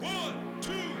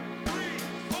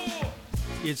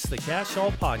It's the Cash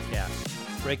All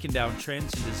Podcast, breaking down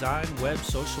trends in design, web,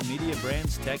 social media,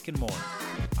 brands, tech, and more.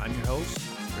 I'm your host,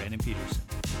 Brandon Peterson.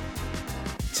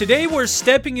 Today we're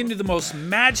stepping into the most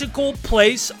magical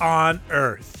place on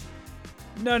Earth.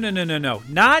 No.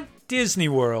 Not Disney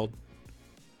World,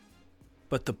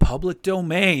 but the public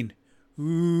domain.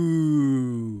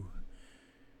 Ooh.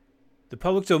 The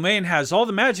public domain has all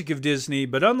the magic of Disney,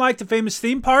 but unlike the famous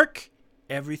theme park,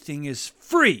 everything is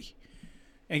free.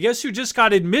 And guess who just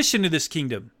got admission to this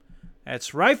kingdom?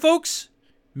 That's right, folks.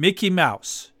 Mickey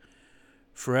Mouse.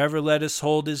 Forever let us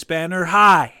hold his banner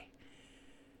high.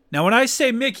 Now, when I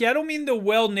say Mickey, I don't mean the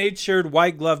well-natured,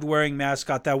 white-gloved-wearing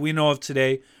mascot that we know of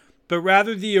today, but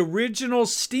rather the original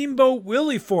Steamboat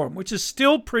Willie form, which is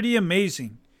still pretty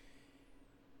amazing.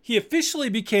 He officially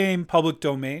became public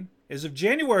domain as of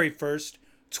January 1st,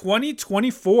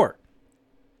 2024.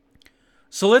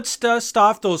 So let's dust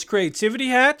off those creativity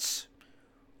hats,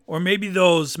 or maybe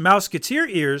those Mouseketeer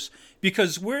ears,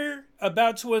 because we're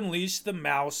about to unleash the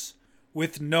mouse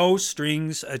with no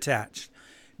strings attached.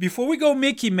 Before we go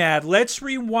Mickey mad, let's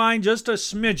rewind just a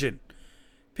smidgen.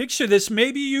 Picture this.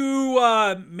 Maybe you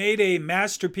made a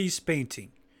masterpiece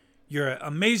painting. You're an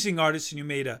amazing artist and you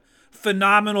made a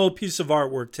phenomenal piece of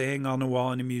artwork to hang on the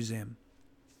wall in a museum.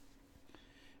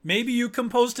 Maybe you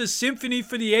composed a symphony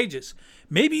for the ages.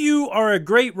 Maybe you are a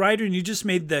great writer and you just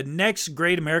made the next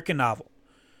great American novel.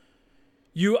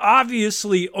 You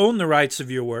obviously own the rights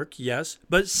of your work, yes,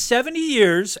 but 70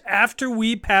 years after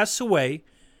we pass away,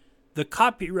 the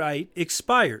copyright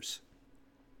expires.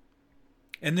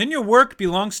 And then your work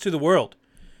belongs to the world.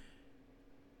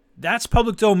 That's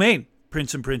public domain,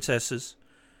 prince and princesses.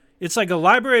 It's like a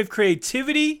library of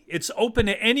creativity. It's open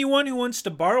to anyone who wants to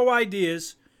borrow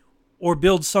ideas or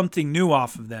build something new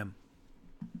off of them.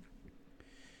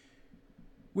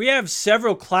 We have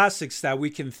several classics that we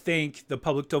can thank the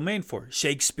public domain for.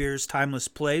 Shakespeare's timeless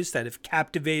plays that have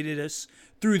captivated us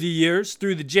through the years,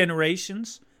 through the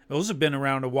generations. Those have been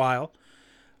around a while.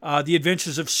 The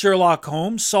Adventures of Sherlock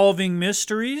Holmes, solving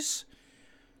mysteries.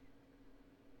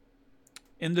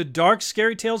 And the dark,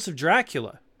 scary tales of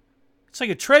Dracula. It's like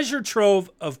a treasure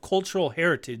trove of cultural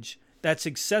heritage that's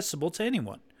accessible to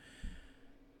anyone.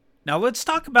 Now let's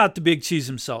talk about the big cheese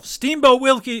himself. Steamboat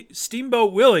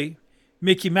Willie,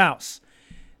 Mickey Mouse.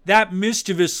 That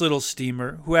mischievous little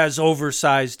steamer who has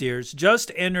oversized ears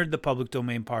just entered the public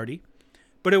domain party.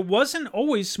 But it wasn't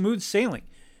always smooth sailing.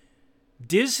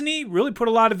 Disney really put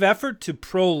a lot of effort to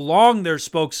prolong their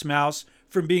spokesmouse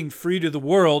from being free to the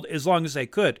world as long as they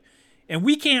could. And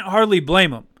we can't hardly blame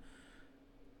them.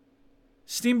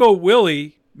 Steamboat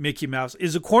Willie, Mickey Mouse,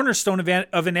 is a cornerstone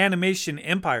of an animation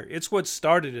empire. It's what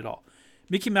started it all.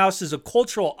 Mickey Mouse is a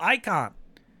cultural icon.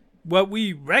 What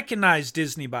we recognize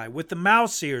Disney by, with the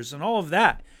mouse ears and all of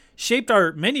that, shaped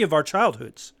many of our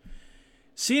childhoods.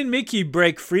 Seeing Mickey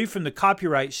break free from the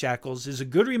copyright shackles is a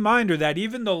good reminder that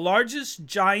even the largest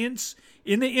giants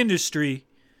in the industry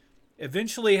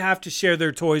eventually have to share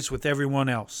their toys with everyone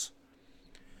else.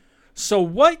 So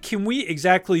what can we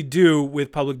exactly do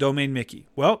with public domain Mickey?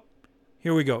 Well,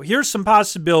 here we go. Here's some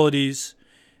possibilities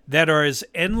that are as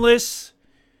endless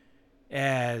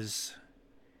as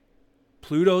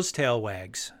Pluto's tail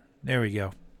wags. There we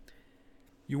go.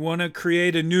 You want to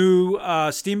create a new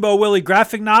Steamboat Willie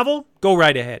graphic novel? Go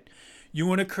right ahead. You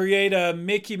want to create a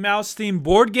Mickey Mouse themed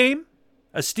board game?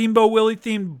 A Steamboat Willie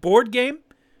themed board game?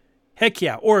 Heck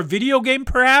yeah. Or a video game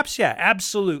perhaps? Yeah,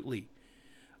 absolutely.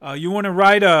 You want to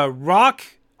write a rock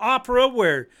opera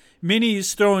where Minnie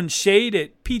is throwing shade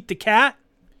at Pete the Cat?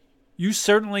 You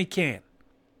certainly can.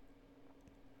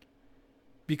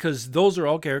 Because those are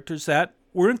all characters that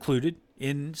were included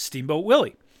in Steamboat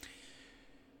Willie.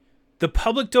 The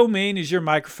public domain is your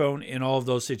microphone in all of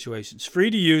those situations. Free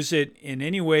to use it in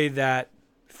any way that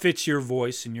fits your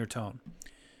voice and your tone.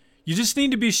 You just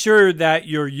need to be sure that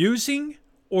you're using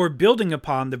or building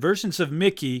upon the versions of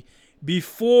Mickey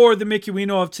before the Mickey we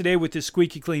know of today with this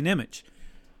squeaky clean image.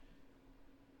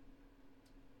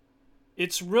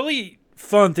 It's really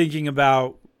fun thinking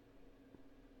about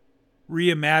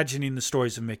reimagining the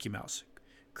stories of Mickey Mouse,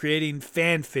 creating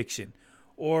fan fiction,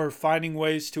 or finding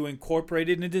ways to incorporate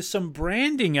it into some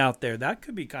branding out there. That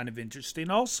could be kind of interesting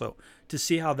also to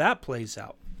see how that plays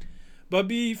out. But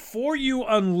before you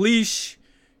unleash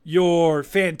your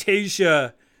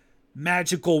Fantasia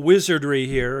magical wizardry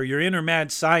here, or your inner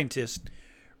mad scientist,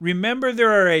 remember there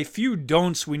are a few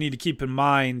don'ts we need to keep in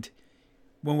mind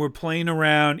when we're playing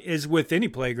around. As with any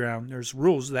playground, there's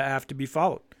rules that have to be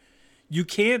followed. You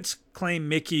can't claim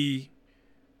Mickey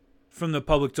from the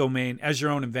public domain as your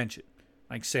own invention.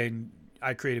 Like saying,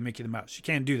 I created Mickey the Mouse. You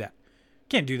can't do that.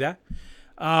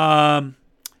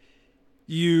 You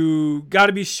You got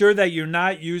to be sure that you're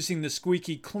not using the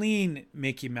squeaky clean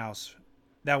Mickey Mouse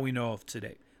that we know of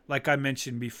today. Like I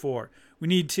mentioned before, we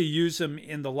need to use them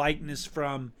in the likeness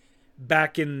from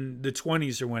back in the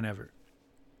 20s or whenever.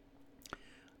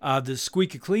 The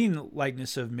squeaky clean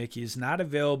likeness of Mickey is not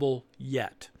available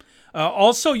yet.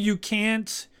 Also, you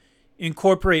can't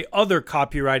incorporate other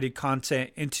copyrighted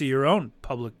content into your own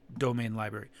public domain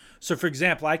library. So, for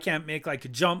example, I can't make like a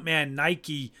Jumpman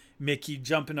Nike Mickey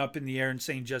jumping up in the air and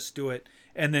saying, just do it,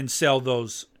 and then sell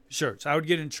those shirts. I would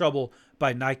get in trouble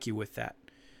by Nike with that.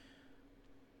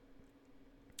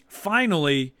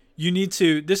 Finally, you need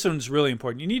to, this one's really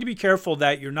important, you need to be careful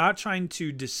that you're not trying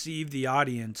to deceive the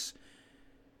audience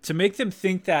to make them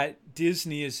think that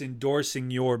Disney is endorsing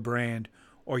your brand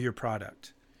or your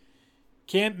product.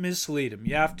 Can't mislead them.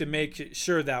 You have to make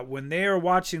sure that when they are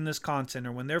watching this content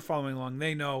or when they're following along,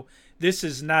 they know this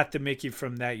is not the Mickey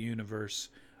from that universe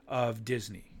of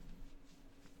Disney.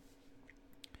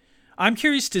 I'm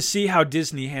curious to see how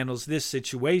Disney handles this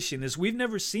situation, as we've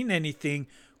never seen anything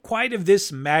quite of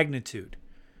this magnitude.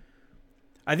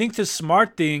 I think the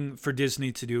smart thing for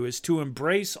Disney to do is to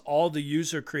embrace all the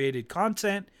user-created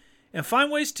content and find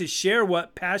ways to share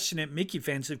what passionate Mickey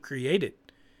fans have created.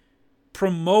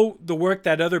 Promote the work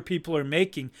that other people are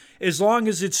making, as long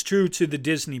as it's true to the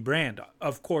Disney brand,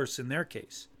 of course, in their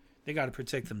case. They got to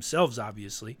protect themselves,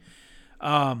 obviously.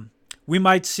 We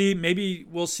might see, maybe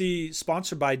we'll see,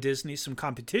 sponsored by Disney, some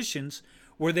competitions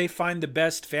where they find the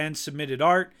best fan-submitted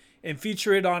art and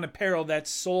feature it on apparel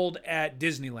that's sold at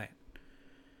Disneyland.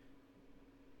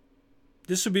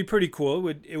 This would be pretty cool.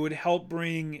 It would help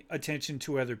bring attention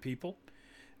to other people.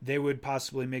 They would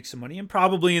possibly make some money. And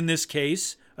probably in this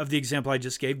case of the example I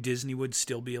just gave, Disney would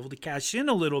still be able to cash in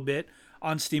a little bit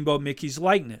on Steamboat Mickey's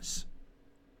likeness.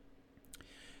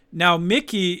 Now,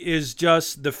 Mickey is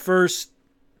just the first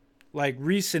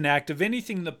recent act of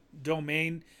anything in the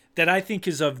domain that I think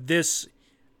is of this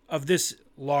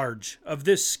large, of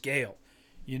this scale.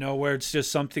 You know, where it's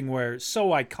just something where it's so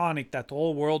iconic that the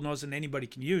whole world knows and anybody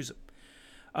can use it.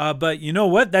 But you know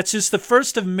what? That's just the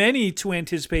first of many to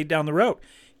anticipate down the road.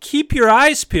 Keep your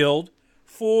eyes peeled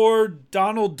for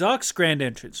Donald Duck's grand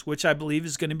entrance, which I believe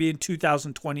is going to be in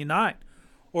 2029.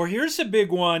 Or here's a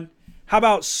big one. How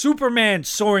about Superman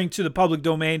soaring to the public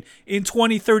domain in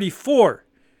 2034?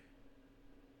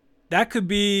 That could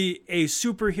be a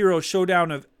superhero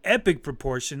showdown of epic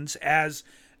proportions, as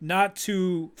not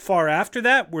too far after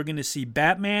that, we're going to see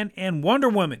Batman and Wonder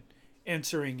Woman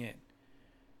entering in.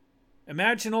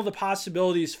 Imagine all the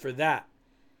possibilities for that.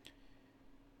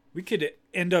 We could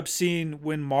end up seeing,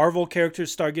 when Marvel characters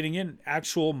start getting in,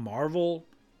 actual Marvel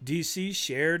DC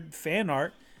shared fan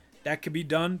art that could be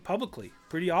done publicly.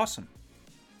 Pretty awesome.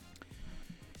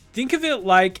 Think of it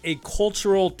like a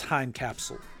cultural time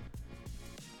capsule.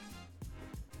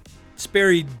 It's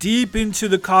buried deep into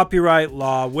the copyright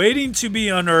law, waiting to be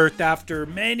unearthed after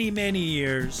many, many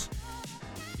years.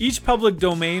 Each public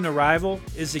domain arrival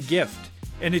is a gift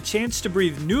and a chance to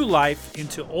breathe new life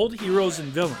into old heroes and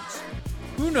villains.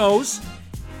 Who knows?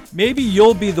 Maybe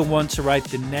you'll be the one to write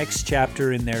the next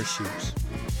chapter in their shoes.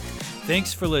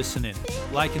 Thanks for listening.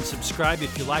 Like and subscribe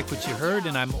if you like what you heard,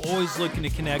 and I'm always looking to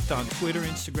connect on Twitter,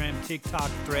 Instagram, TikTok,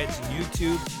 Threads, and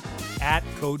YouTube at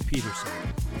Code Peterson.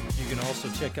 You can also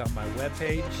check out my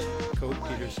webpage,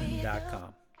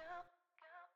 codepeterson.com.